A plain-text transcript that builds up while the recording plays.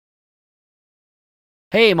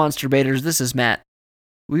Hey, Monster Baiters, this is Matt.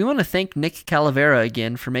 We want to thank Nick Calavera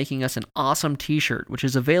again for making us an awesome t-shirt, which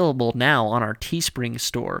is available now on our Teespring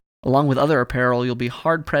store, along with other apparel you'll be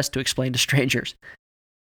hard-pressed to explain to strangers.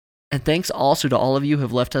 And thanks also to all of you who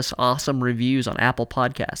have left us awesome reviews on Apple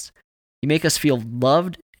Podcasts. You make us feel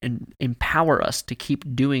loved and empower us to keep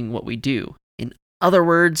doing what we do. In other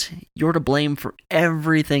words, you're to blame for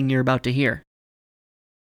everything you're about to hear.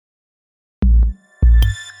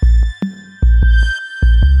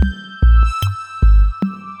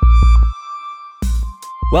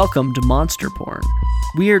 Welcome to Monster Porn,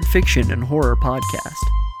 weird fiction and horror podcast.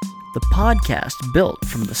 The podcast built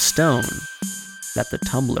from the stone that the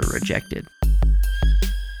Tumblr rejected.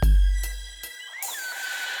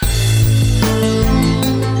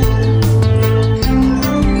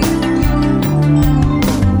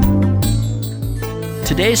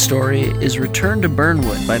 Today's story is Return to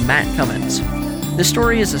Burnwood by Matt Cummins. This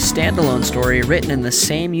story is a standalone story written in the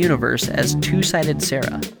same universe as Two-Sided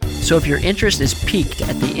Sarah. So if your interest is piqued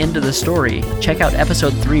at the end of the story, check out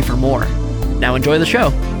episode 3 for more. Now enjoy the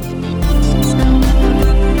show.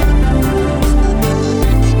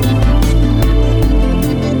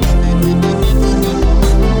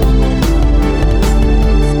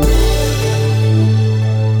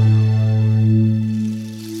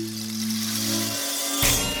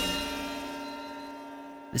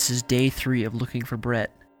 This is day 3 of looking for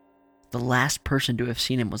Brett. The last person to have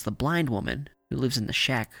seen him was the blind woman who lives in the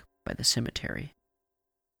shack by the cemetery.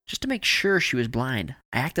 Just to make sure she was blind,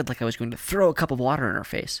 I acted like I was going to throw a cup of water in her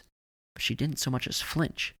face, but she didn't so much as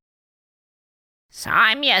flinch. "Saw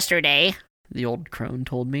him yesterday," the old crone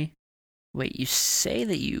told me. "Wait, you say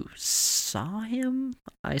that you saw him?"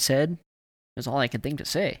 I said. That's all I could think to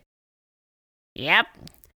say. "Yep,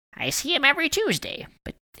 I see him every Tuesday,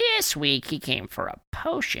 but this week he came for a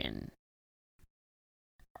potion."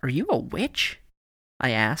 "Are you a witch?"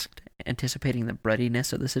 I asked, anticipating the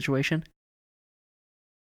breadiness of the situation.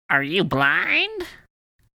 "Are you blind?"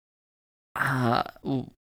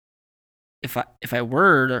 If I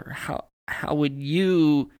were, how would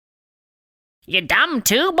you... "You dumb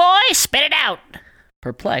too, boy? Spit it out!"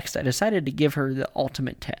 Perplexed, I decided to give her the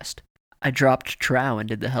ultimate test. I dropped trow and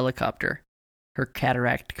did the helicopter. Her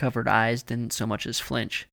cataract-covered eyes didn't so much as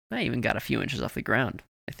flinch. I even got a few inches off the ground,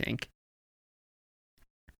 I think.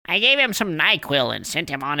 "I gave him some NyQuil and sent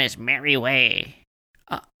him on his merry way."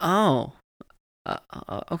 Okay.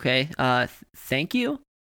 Thank you?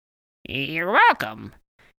 "You're welcome.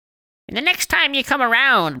 And the next time you come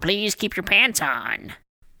around, please keep your pants on."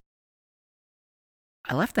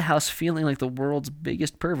 I left the house feeling like the world's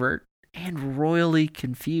biggest pervert and royally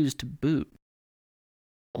confused to boot.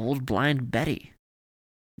 Old blind Betty.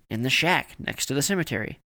 In the shack next to the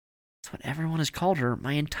cemetery. That's what everyone has called her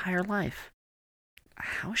my entire life.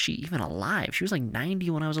 How is she even alive? She was like 90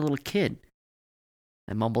 when I was a little kid.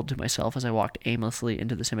 I mumbled to myself as I walked aimlessly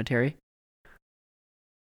into the cemetery.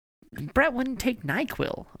 Brett wouldn't take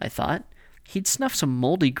NyQuil, I thought. He'd snuff some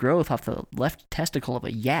moldy growth off the left testicle of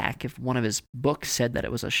a yak if one of his books said that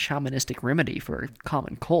it was a shamanistic remedy for a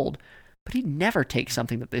common cold, but he'd never take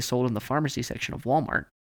something that they sold in the pharmacy section of Walmart.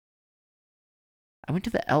 I went to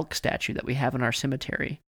the elk statue that we have in our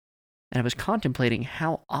cemetery, and I was contemplating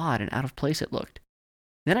how odd and out of place it looked.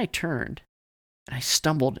 Then I turned, and I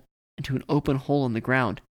stumbled into an open hole in the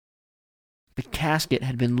ground. The casket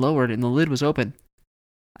had been lowered, and the lid was open.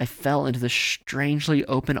 I fell into the strangely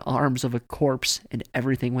open arms of a corpse, and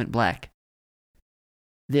everything went black.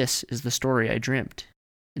 This is the story I dreamt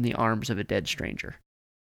in the arms of a dead stranger.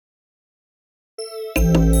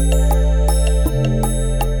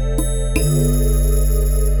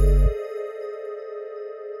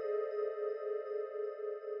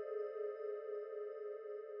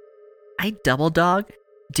 I double dog?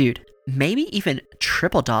 Dude, maybe even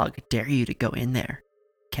triple dog dare you to go in there,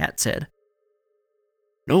 Kat said.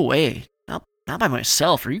 No way. Not by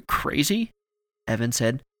myself. Are you crazy? Evan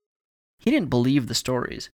said. He didn't believe the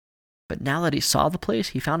stories, but now that he saw the place,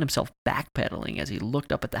 he found himself backpedaling as he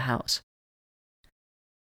looked up at the house.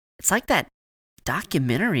 It's like that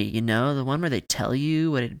documentary, the one where they tell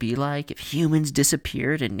you what it'd be like if humans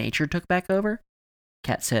disappeared and nature took back over,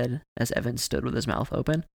 Kat said as Evan stood with his mouth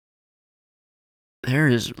open. There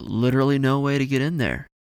is literally no way to get in there,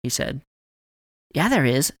 he said. Yeah, there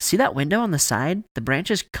is. See that window on the side? The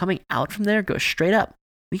branches coming out from there go straight up.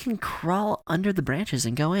 We can crawl under the branches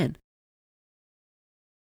and go in.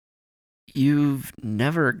 You've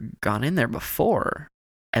never gone in there before,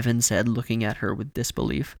 Evan said, looking at her with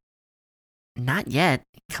disbelief. Not yet.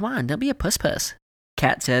 Come on, don't be a puss-puss,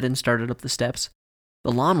 Kat said and started up the steps.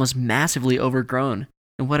 The lawn was massively overgrown.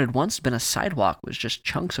 and what had once been a sidewalk was just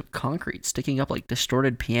chunks of concrete sticking up like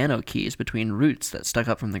distorted piano keys between roots that stuck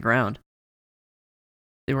up from the ground.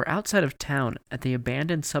 They were outside of town at the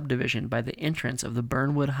abandoned subdivision by the entrance of the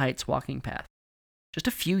Burnwood Heights walking path. Just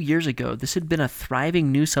a few years ago, this had been a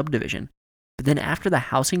thriving new subdivision, but then after the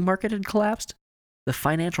housing market had collapsed, the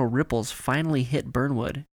financial ripples finally hit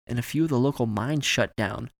Burnwood, and a few of the local mines shut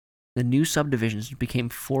down. The new subdivisions became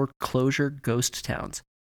foreclosure ghost towns.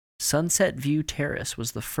 Sunset View Terrace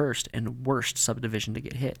was the first and worst subdivision to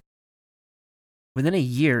get hit. Within a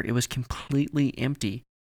year, it was completely empty,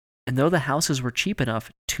 and though the houses were cheap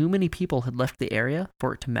enough, too many people had left the area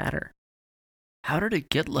for it to matter. How did it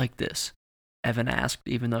get like this? Evan asked,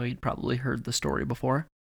 even though he'd probably heard the story before.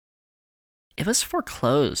 It was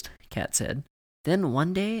foreclosed, Kat said. Then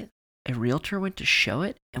one day, a realtor went to show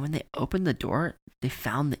it, and when they opened the door, they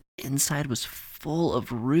found the inside was full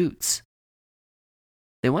of roots.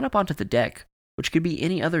 They went up onto the deck, which could be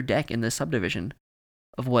any other deck in this subdivision,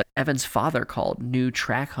 of what Evan's father called new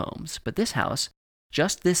track homes, but this house,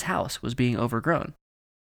 just this house, was being overgrown.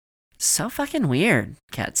 So fucking weird,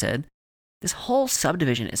 Kat said. This whole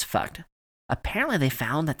subdivision is fucked. Apparently they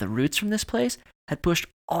found that the roots from this place had pushed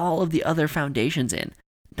all of the other foundations in.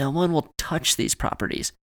 No one will touch these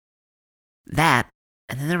properties. That,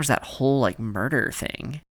 and then there was that whole, murder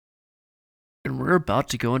thing. And we're about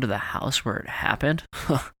to go into the house where it happened?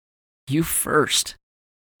 You first,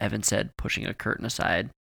 Evan said, pushing a curtain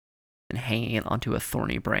aside and hanging it onto a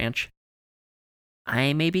thorny branch.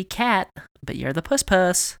 I may be Kat, but you're the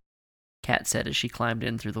puss-puss, Kat said as she climbed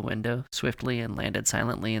in through the window swiftly and landed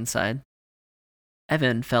silently inside.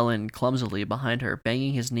 Evan fell in clumsily behind her,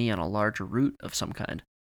 banging his knee on a large root of some kind.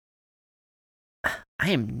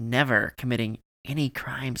 I am never committing any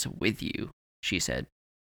crimes with you, she said.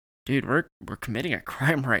 Dude, we're committing a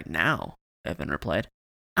crime right now, Evan replied.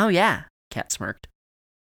 Oh yeah, Kat smirked.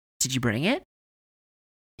 Did you bring it?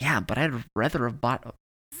 Yeah, but I'd rather have bought a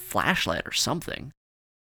flashlight or something,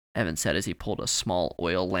 Evan said as he pulled a small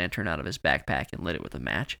oil lantern out of his backpack and lit it with a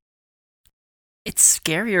match. It's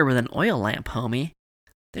scarier with an oil lamp, homie.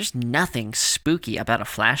 There's nothing spooky about a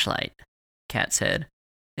flashlight, Kat said,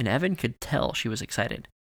 and Evan could tell she was excited.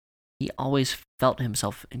 He always felt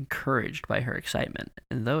himself encouraged by her excitement,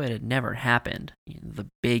 and though it had never happened, the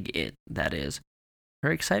big it, that is,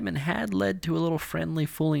 her excitement had led to a little friendly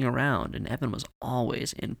fooling around, and Evan was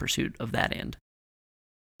always in pursuit of that end.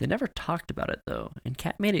 They never talked about it, though, and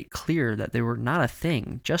Kat made it clear that they were not a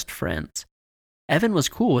thing, just friends. Evan was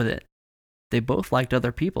cool with it. They both liked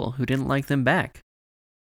other people who didn't like them back.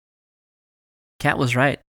 Kat was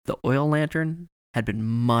right. The oil lantern had been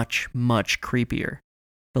much, much creepier.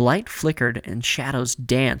 The light flickered and shadows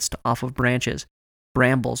danced off of branches,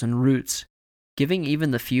 brambles, and roots, giving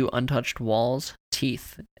even the few untouched walls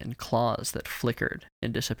teeth and claws that flickered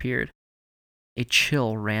and disappeared. A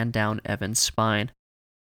chill ran down Evan's spine.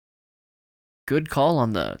 Good call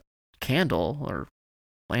on the candle, or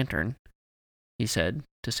lantern, he said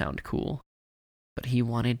to sound cool. But he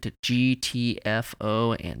wanted to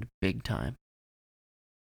GTFO and big time.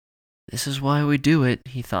 This is why we do it,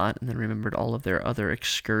 he thought, and then remembered all of their other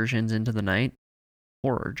excursions into the night.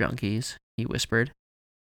 Horror junkies, he whispered.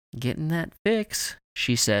 Getting that fix,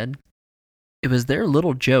 she said. It was their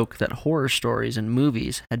little joke that horror stories and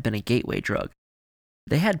movies had been a gateway drug.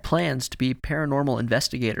 They had plans to be paranormal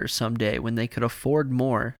investigators someday when they could afford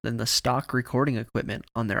more than the stock recording equipment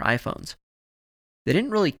on their iPhones. They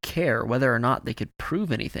didn't really care whether or not they could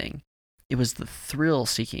prove anything. It was the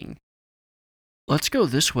thrill-seeking. Let's go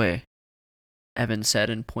this way, Evan said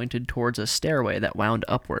and pointed towards a stairway that wound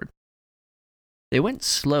upward. They went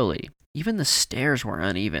slowly. Even the stairs were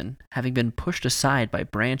uneven, having been pushed aside by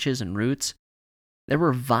branches and roots. There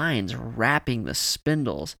were vines wrapping the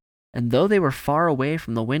spindles, and though they were far away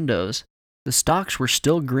from the windows, the stalks were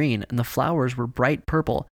still green and the flowers were bright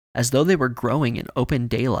purple, as though they were growing in open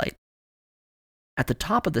daylight. At the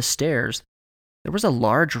top of the stairs, there was a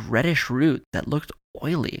large reddish root that looked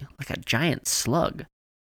oily, like a giant slug.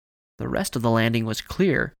 The rest of the landing was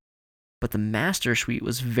clear, but the master suite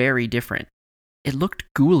was very different. It looked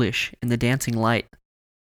ghoulish in the dancing light.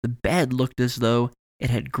 The bed looked as though it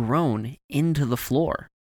had grown into the floor.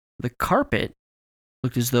 The carpet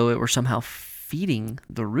looked as though it were somehow feeding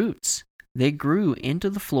the roots. They grew into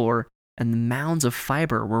the floor, and the mounds of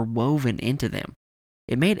fiber were woven into them.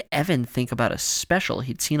 It made Evan think about a special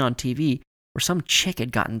he'd seen on TV where some chick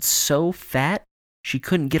had gotten so fat she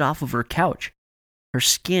couldn't get off of her couch. Her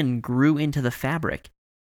skin grew into the fabric,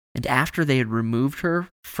 and after they had removed her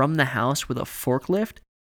from the house with a forklift,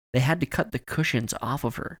 they had to cut the cushions off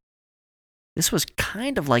of her. This was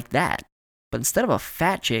kind of like that, but instead of a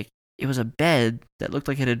fat chick, It was a bed that looked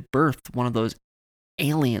like it had birthed one of those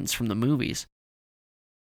aliens from the movies.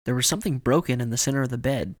 There was something broken in the center of the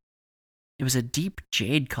bed. It was a deep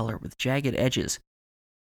jade color with jagged edges.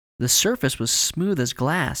 The surface was smooth as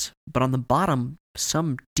glass, but on the bottom,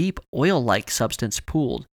 some deep oil-like substance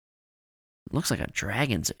pooled. It looks like a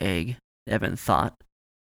dragon's egg, Evan thought.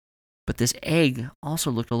 But this egg also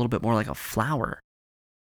looked a little bit more like a flower.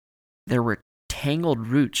 There were tangled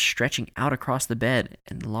roots stretching out across the bed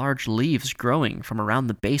and large leaves growing from around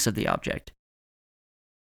the base of the object.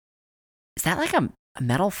 Is that like a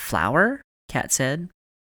metal flower? Kat said,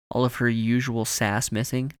 all of her usual sass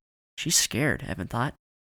missing. She's scared, Evan thought.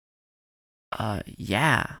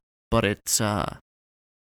 Yeah, but it's,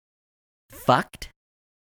 fucked?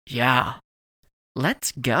 Yeah.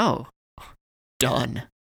 Let's go. Done.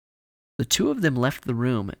 The two of them left the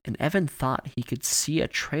room, and Evan thought he could see a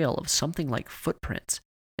trail of something like footprints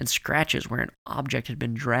and scratches where an object had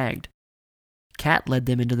been dragged. Kat led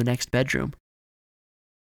them into the next bedroom.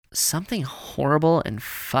 Something horrible and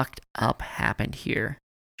fucked up happened here,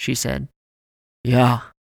 she said. Yeah,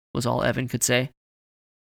 was all Evan could say.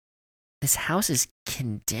 This house is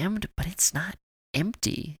condemned, but it's not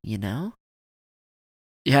empty, you know?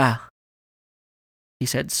 Yeah, he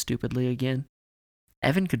said stupidly again.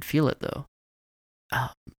 Evan could feel it, though.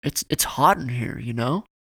 It's hot in here, you know?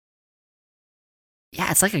 Yeah,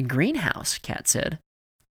 it's like a greenhouse, Kat said,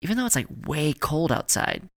 even though it's like way cold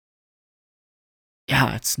outside.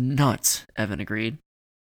 Yeah, it's nuts, Evan agreed.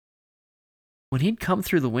 When he'd come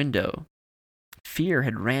through the window, fear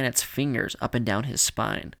had ran its fingers up and down his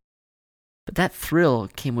spine. But that thrill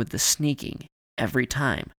came with the sneaking, every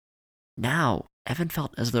time. Now, Evan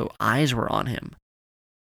felt as though eyes were on him.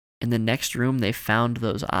 In the next room, they found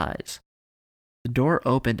those eyes. The door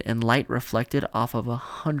opened and light reflected off of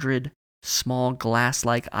 100 small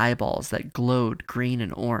glass-like eyeballs that glowed green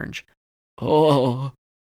and orange. Oh,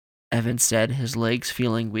 Evan said, his legs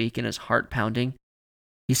feeling weak and his heart pounding.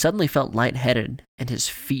 He suddenly felt lightheaded, and his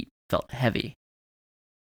feet felt heavy.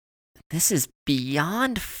 This is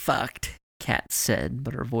beyond fucked, Kat said,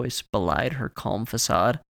 but her voice belied her calm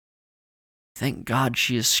facade. Thank God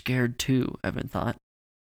she is scared too, Evan thought.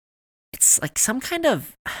 It's like some kind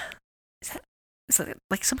of... Is that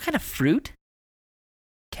like some kind of fruit?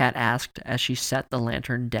 Kat asked as she set the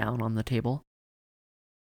lantern down on the table.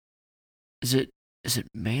 Is it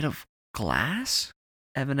made of glass?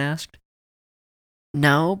 Evan asked.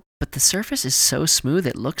 No, but the surface is so smooth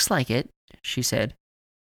it looks like it, she said.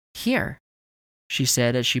 Here, she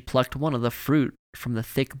said as she plucked one of the fruit from the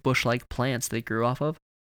thick bush-like plants they grew off of.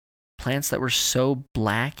 Plants that were so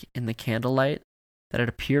black in the candlelight that it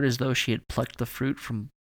appeared as though she had plucked the fruit from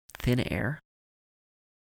thin air.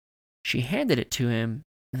 She handed it to him,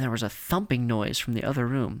 and there was a thumping noise from the other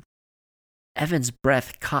room. Evan's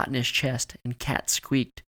breath caught in his chest, and Kat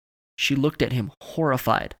squeaked. She looked at him,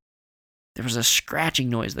 horrified. There was a scratching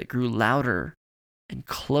noise that grew louder and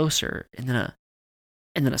closer, and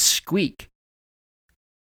then a squeak.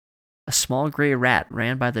 A small gray rat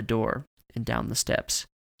ran by the door and down the steps.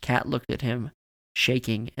 Kat looked at him,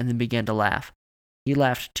 shaking, and then began to laugh. He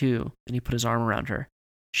laughed too, and he put his arm around her.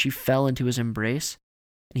 She fell into his embrace,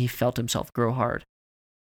 and he felt himself grow hard.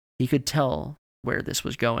 He could tell where this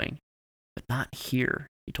was going, but not here,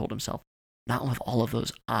 he told himself. Not with all of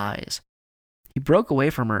those eyes. He broke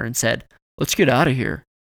away from her and said, Let's get out of here.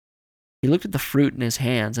 He looked at the fruit in his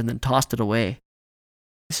hands and then tossed it away.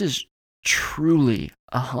 This is truly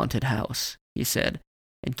a haunted house, he said,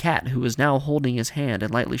 and Kat, who was now holding his hand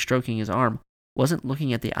and lightly stroking his arm, wasn't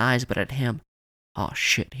looking at the eyes but at him. Oh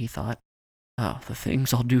shit, he thought. Oh, the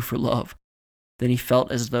things I'll do for love. Then he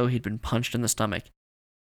felt as though he'd been punched in the stomach.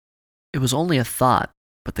 It was only a thought,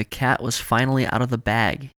 but the cat was finally out of the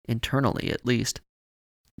bag, internally at least.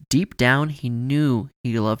 Deep down, he knew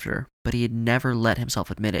he loved her, but he had never let himself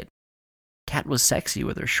admit it. Kat was sexy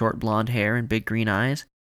with her short blonde hair and big green eyes.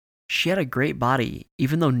 She had a great body,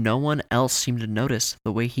 even though no one else seemed to notice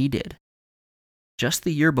the way he did. Just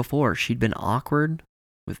the year before, she'd been awkward,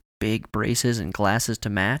 with big braces and glasses to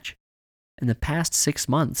match. In the past 6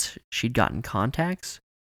 months, she'd gotten contacts,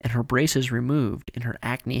 and her braces removed, and her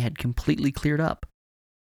acne had completely cleared up.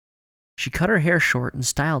 She cut her hair short and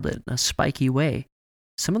styled it in a spiky way.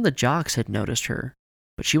 Some of the jocks had noticed her,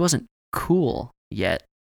 but she wasn't cool yet,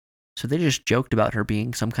 so they just joked about her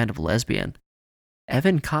being some kind of lesbian.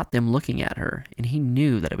 Evan caught them looking at her, and he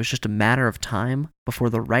knew that it was just a matter of time before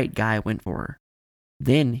the right guy went for her.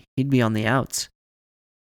 Then he'd be on the outs.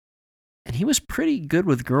 And he was pretty good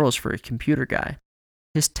with girls for a computer guy.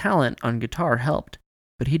 His talent on guitar helped,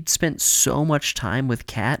 but he'd spent so much time with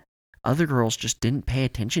Kat, other girls just didn't pay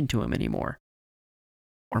attention to him anymore.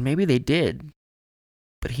 Or maybe they did,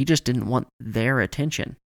 but he just didn't want their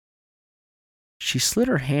attention. She slid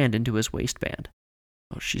her hand into his waistband.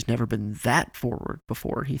 Oh, she's never been that forward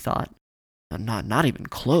before, he thought. Not even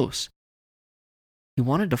close. He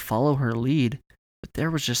wanted to follow her lead, but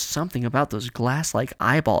there was just something about those glass-like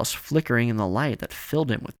eyeballs flickering in the light that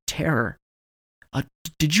filled him with terror.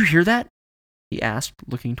 Did you hear that? He asked,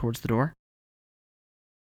 looking towards the door.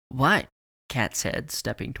 What? Kat said,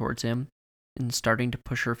 stepping towards him and starting to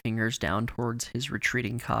push her fingers down towards his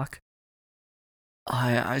retreating cock.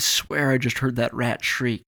 I swear I just heard that rat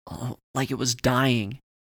shriek, like it was dying.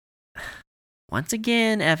 Once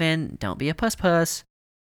again, Evan, don't be a puss-puss.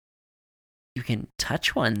 You can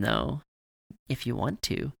touch one, though, if you want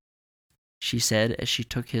to, she said as she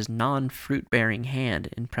took his non-fruit-bearing hand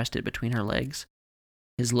and pressed it between her legs.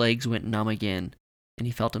 His legs went numb again, and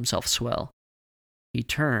he felt himself swell. He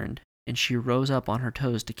turned, and she rose up on her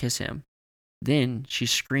toes to kiss him. Then she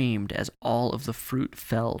screamed as all of the fruit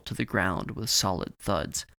fell to the ground with solid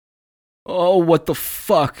thuds. Oh, what the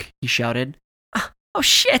fuck? He shouted. Oh,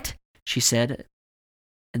 shit, she said.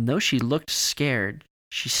 And though she looked scared,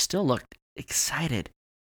 she still looked excited.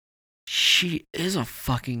 She is a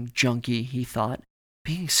fucking junkie, he thought.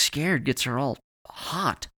 Being scared gets her all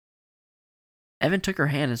hot. Evan took her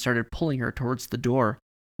hand and started pulling her towards the door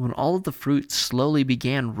when all of the fruit slowly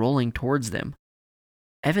began rolling towards them.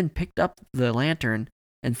 Evan picked up the lantern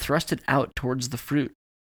and thrust it out towards the fruit.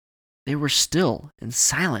 They were still and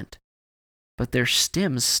silent, but their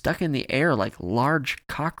stems stuck in the air like large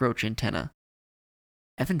cockroach antennae.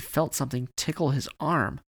 Evan felt something tickle his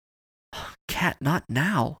arm. Kat, not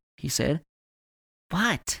now, he said.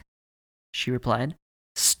 What? She replied.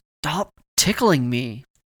 Stop tickling me,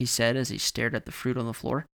 he said as he stared at the fruit on the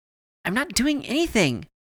floor. I'm not doing anything,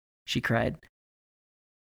 she cried.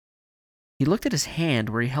 He looked at his hand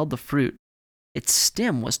where he held the fruit. Its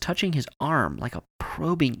stem was touching his arm like a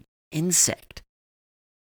probing insect.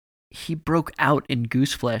 He broke out in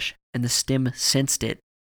gooseflesh, and the stem sensed it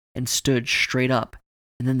and stood straight up,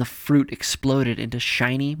 and then the fruit exploded into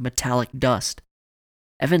shiny, metallic dust.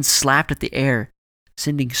 Evan slapped at the air,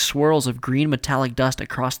 sending swirls of green metallic dust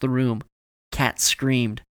across the room. Kat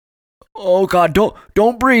screamed. Oh God,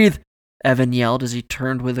 don't breathe, Evan yelled as he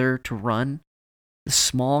turned with her to run. The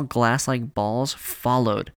small glass-like balls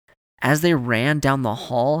followed. As they ran down the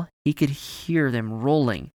hall, he could hear them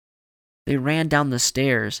rolling. They ran down the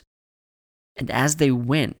stairs, and as they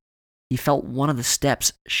went, he felt one of the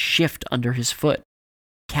steps shift under his foot.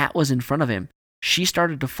 Kat was in front of him. She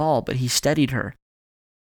started to fall, but he steadied her.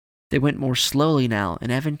 They went more slowly now,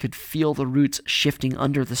 and Evan could feel the roots shifting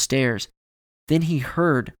under the stairs. Then he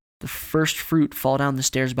heard the first fruit fall down the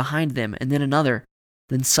stairs behind them, and then another.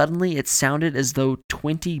 Then suddenly it sounded as though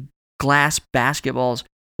 20 glass basketballs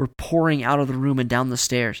were pouring out of the room and down the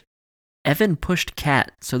stairs. Evan pushed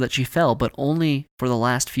Kat so that she fell, but only for the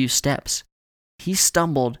last few steps. He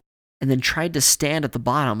stumbled and then tried to stand at the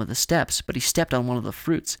bottom of the steps, but he stepped on one of the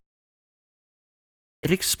fruits.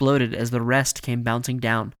 It exploded as the rest came bouncing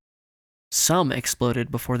down. Some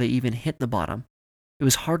exploded before they even hit the bottom. It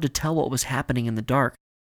was hard to tell what was happening in the dark.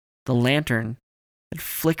 The lantern had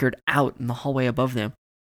flickered out in the hallway above them.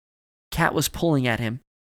 Kat was pulling at him.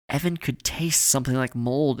 Evan could taste something like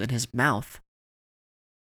mold in his mouth.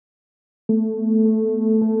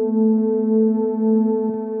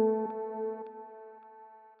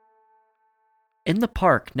 In the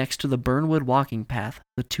park next to the Burnwood walking path,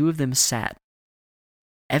 the two of them sat.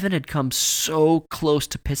 Evan had come so close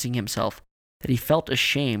to pissing himself that he felt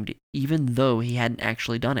ashamed even though he hadn't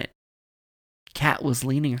actually done it. Kat was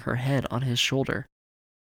leaning her head on his shoulder.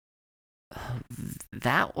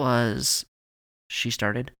 That was... she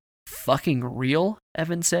started. Fucking real?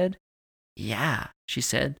 Evan said. Yeah, she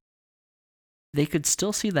said. They could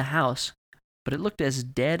still see the house, but it looked as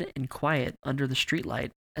dead and quiet under the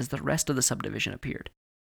streetlight as the rest of the subdivision appeared.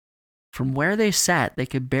 From where they sat, they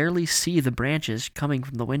could barely see the branches coming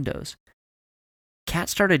from the windows. Kat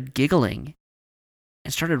started giggling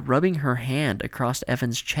and started rubbing her hand across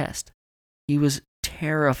Evan's chest. He was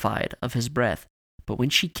terrified of his breath, but when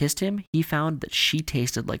she kissed him, he found that she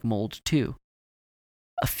tasted like mold too.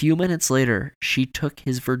 A few minutes later, she took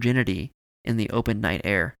his virginity in the open night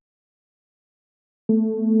air.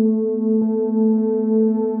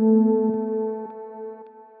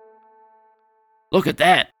 Look at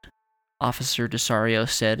that, Officer Desario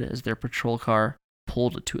said as their patrol car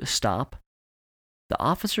pulled to a stop. The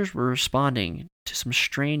officers were responding to some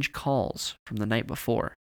strange calls from the night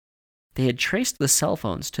before. They had traced the cell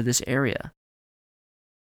phones to this area.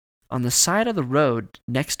 On the side of the road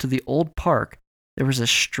next to the old park, there was a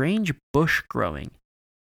strange bush growing.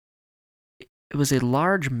 It was a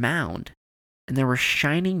large mound, and there were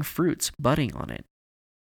shining fruits budding on it.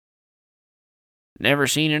 Never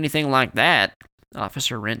seen anything like that,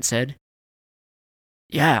 Officer Wrent said.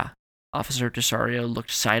 Yeah, Officer Tesario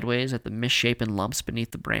looked sideways at the misshapen lumps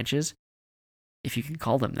beneath the branches, if you can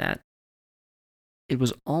call them that. It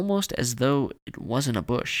was almost as though it wasn't a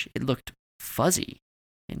bush. It looked fuzzy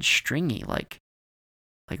and stringy, like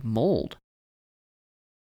mold.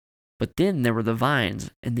 But then there were the vines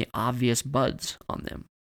and the obvious buds on them.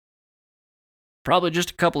 Probably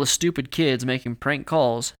just a couple of stupid kids making prank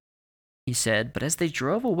calls, he said, but as they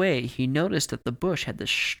drove away, he noticed that the bush had the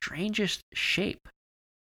strangest shape.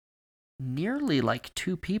 Nearly like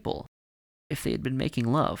two people, if they had been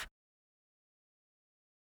making love.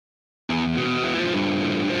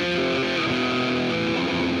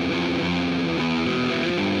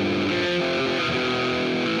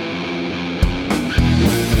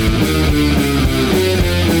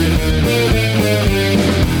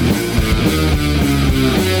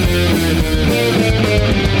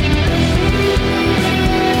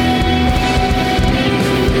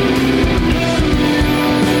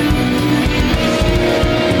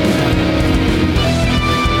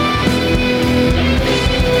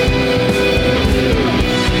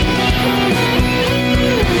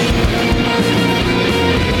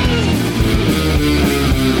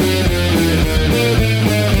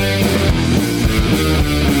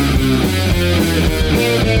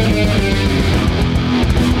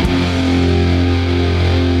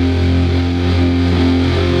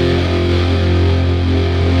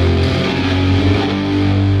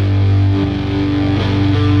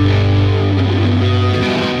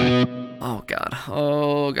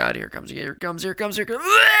 Here comes.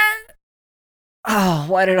 Oh,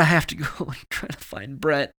 why did I have to go and try to find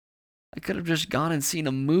Brett? I could have just gone and seen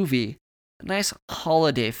a movie, a nice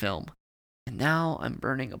holiday film. And now I'm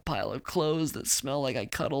burning a pile of clothes that smell like I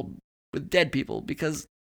cuddled with dead people because,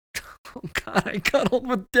 oh God, I cuddled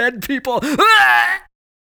with dead people.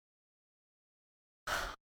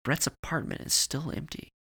 Brett's apartment is still empty.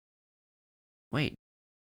 Wait.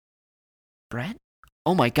 Brett?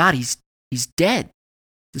 Oh my God, he's dead.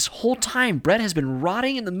 This whole time, Brett has been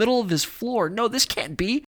rotting in the middle of his floor. No, this can't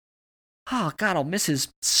be. Oh, God, I'll miss his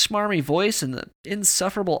smarmy voice and the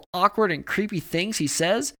insufferable, awkward, and creepy things he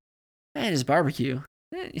says. And his barbecue.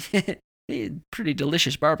 Pretty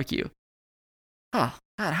delicious barbecue. Oh,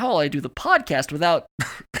 God, how will I do the podcast without...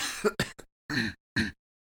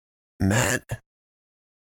 Matt,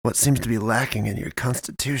 what seems to be lacking in your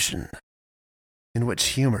constitution? In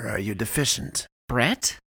which humor are you deficient?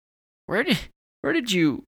 Brett? Why did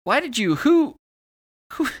you,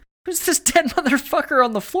 who's this dead motherfucker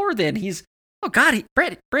on the floor then? Oh God,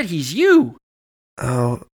 Brett, he's you.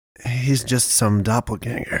 Oh, he's just some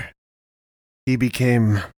doppelganger. He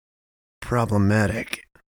became problematic.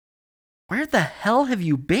 Where the hell have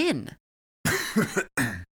you been?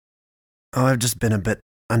 I've just been a bit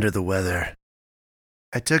under the weather.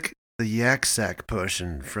 I took the yak sack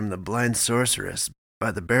potion from the blind sorceress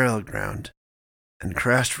by the burial ground and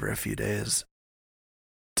crashed for a few days.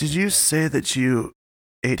 Did you say that you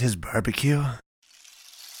ate his barbecue?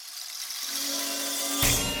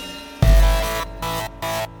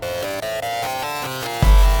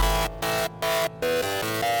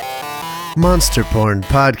 Monster Porn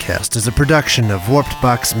Podcast is a production of Warped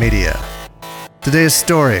Box Media. Today's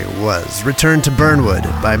story was Return to Burnwood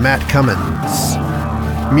by Matt Cummins.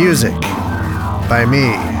 Music by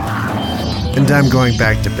me. And I'm going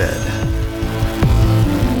back to bed.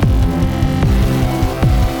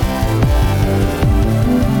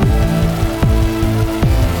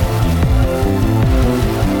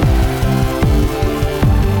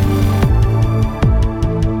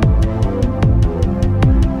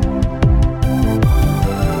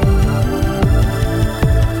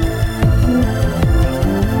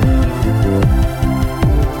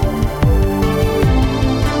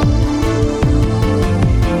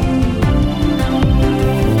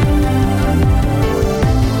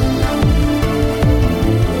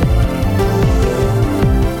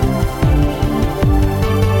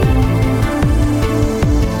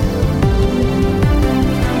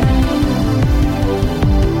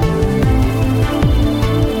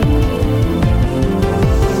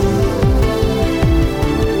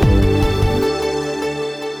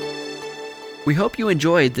 We hope you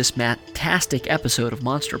enjoyed this fantastic episode of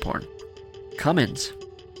Monster Porn. Cummins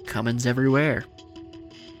everywhere.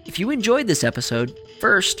 If you enjoyed this episode,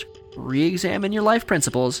 first, re-examine your life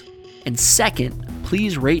principles, and second,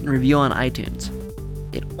 please rate and review on iTunes.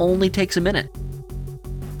 It only takes a minute.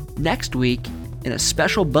 Next week, in a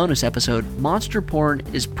special bonus episode, Monster Porn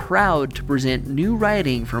is proud to present new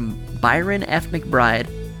writing from Byron F. McBride,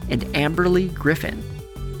 and Amberly Griffin.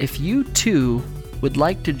 If you too would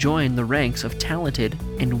like to join the ranks of talented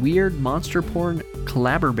and weird monster porn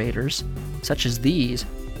collaborators such as these,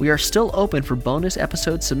 we are still open for bonus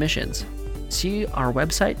episode submissions. See our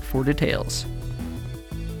website for details.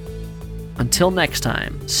 Until next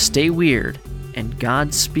time, stay weird and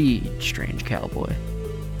Godspeed, strange cowboy.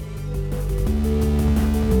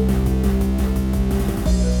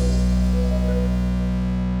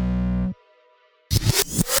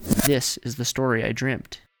 This is the story I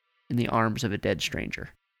dreamt in the arms of a dead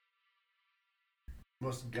stranger.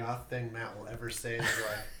 Most goth thing Matt will ever say in his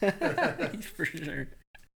life. For sure.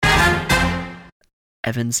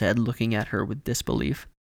 Evan said, looking at her with disbelief.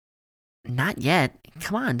 Not yet.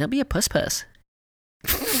 Come on, don't be a puss.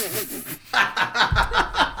 I'm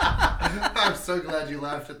so glad you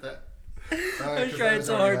laughed at that. I was trying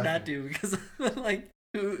so hard not to because, like,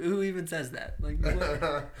 who even says that? Like,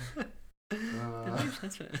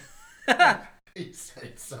 you said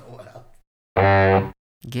it so well.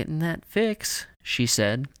 Getting that fix, she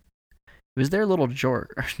said. It was their little jork.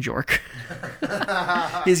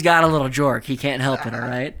 He's got a little jork. He can't help it, all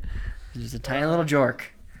right? He's just a tiny little jork.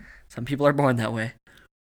 Some people are born that way.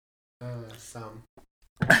 Some.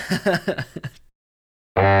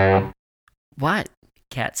 What?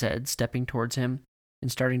 Kat said, stepping towards him and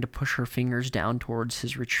starting to push her fingers down towards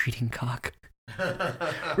his retreating cock.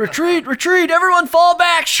 Retreat! Everyone fall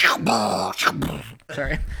back!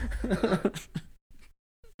 Sorry.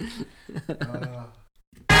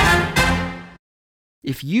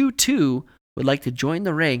 If you too would like to join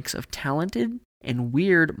the ranks of talented and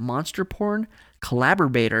weird monster porn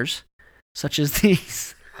collaborators such as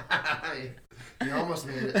these. You almost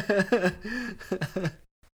made it.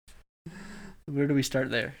 Where do we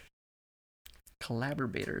start there?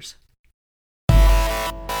 Collaborators.